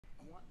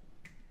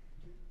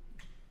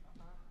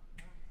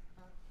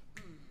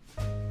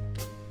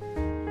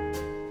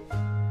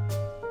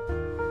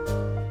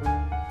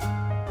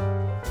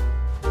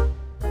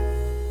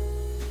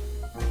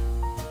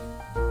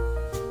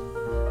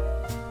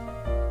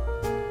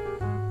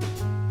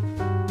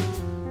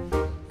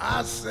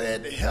I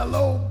said,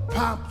 hello,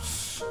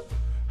 Pops,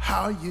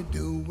 how you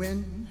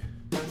doing?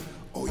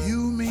 Oh, you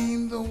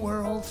mean the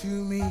world to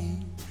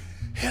me.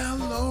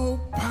 Hello,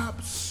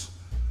 Pops,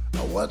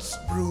 what's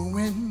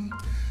brewing?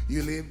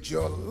 You lived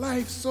your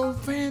life so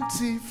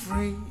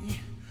fancy-free.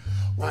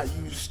 While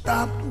you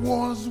stopped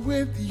wars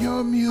with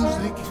your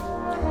music,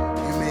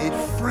 you made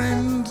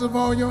friends of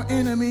all your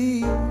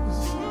enemies.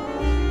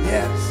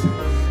 Yes,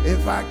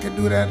 if I could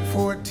do that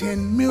for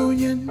 10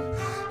 million,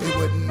 it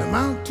wouldn't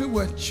amount to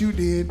what you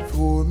did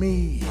for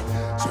me.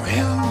 So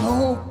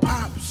hello,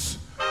 Pops,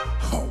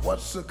 oh,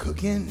 what's a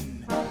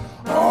cooking?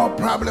 Oh,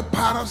 probably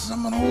pot of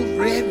some of those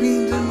red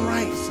beans and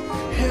rice.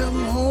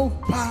 Hello,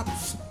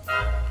 Pops,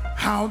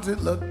 how's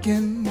it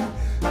looking?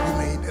 You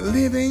made a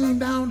living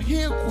down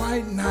here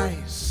quite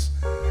nice.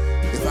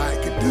 If I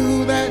could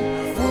do that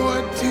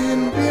for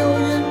 10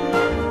 billion,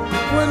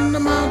 wouldn't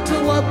amount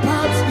to what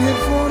Pops did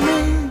for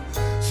me.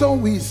 So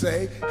we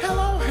say,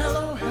 hello,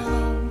 hello,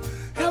 hello,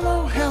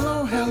 hello,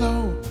 hello,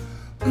 hello,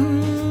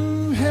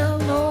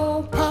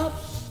 hello, Pops.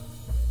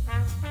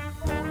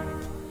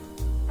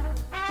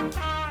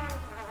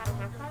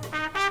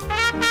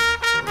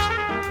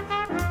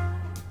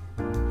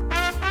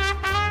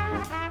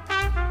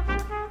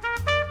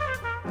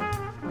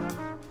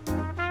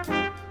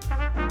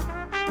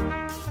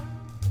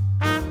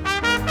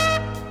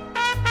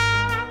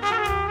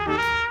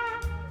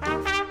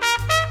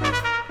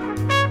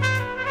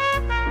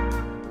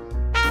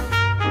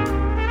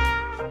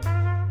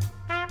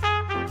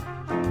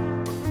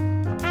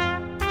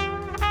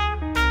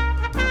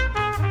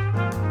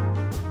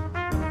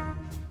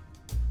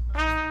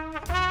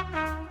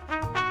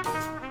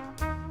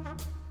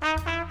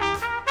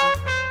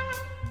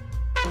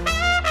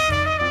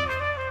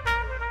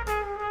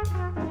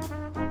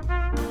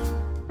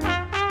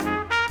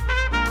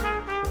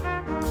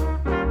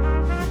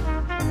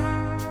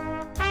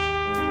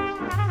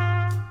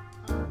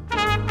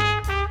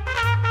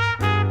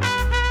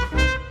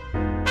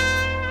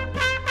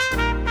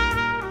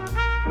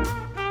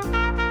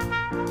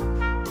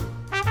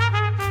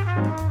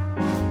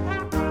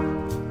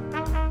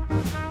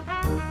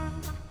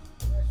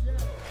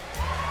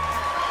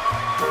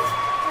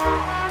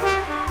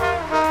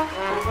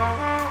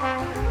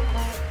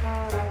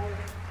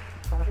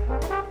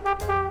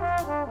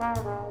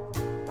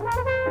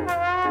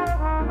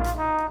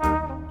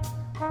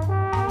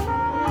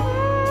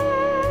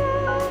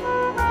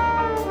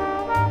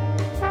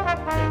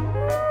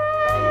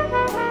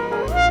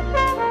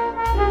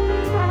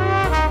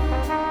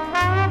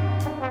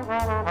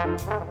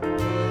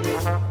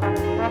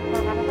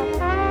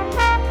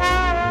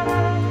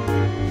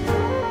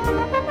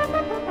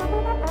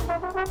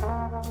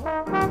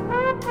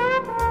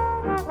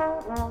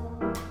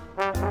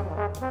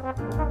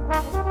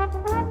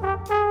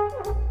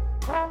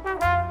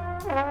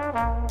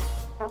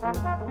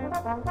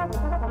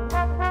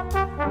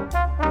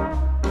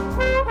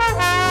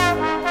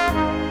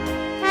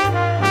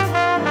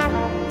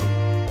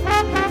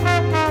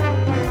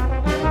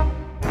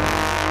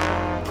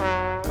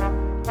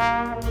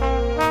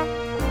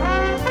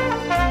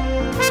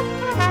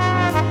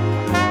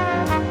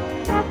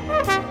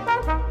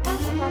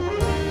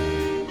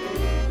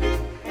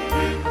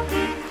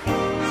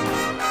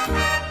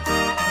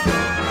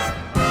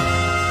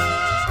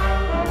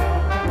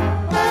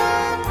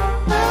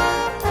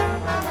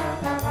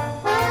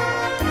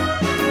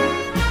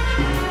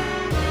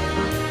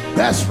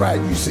 That's right,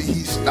 you see,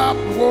 he stopped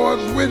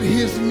wars with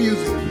his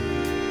music.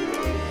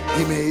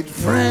 He made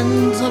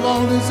friends of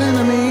all his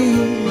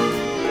enemies.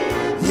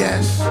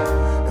 Yes,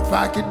 if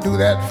I could do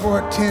that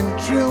for 10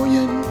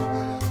 trillion,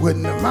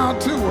 wouldn't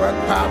amount to what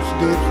Pops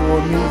did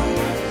for me.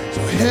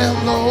 So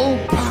hello,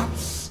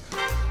 Pops,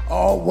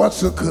 oh,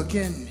 what's a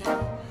cooking?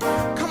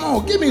 Come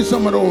on, give me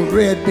some of those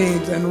red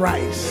beans and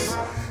rice.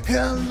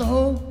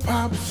 Hello,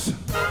 Pops,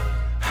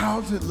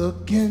 how's it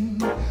looking?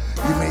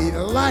 You made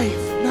a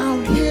life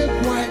down here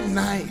quite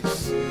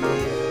nice.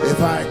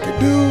 If I could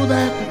do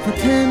that for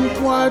 10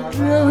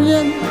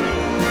 quadrillion,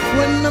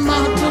 wouldn't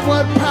amount to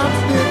what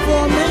Pops did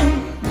for me.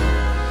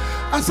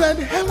 I said,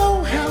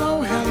 hello,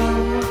 hello,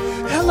 hello,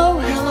 hello,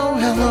 hello,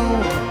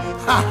 hello.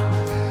 Ha!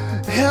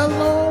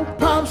 Hello,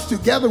 Pops.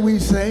 Together we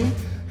say,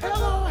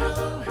 hello,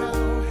 hello,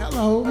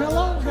 hello, hello,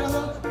 hello,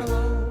 hello,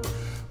 hello.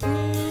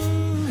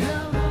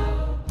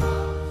 Hello, Pops.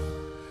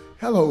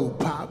 Hello,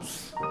 Pops.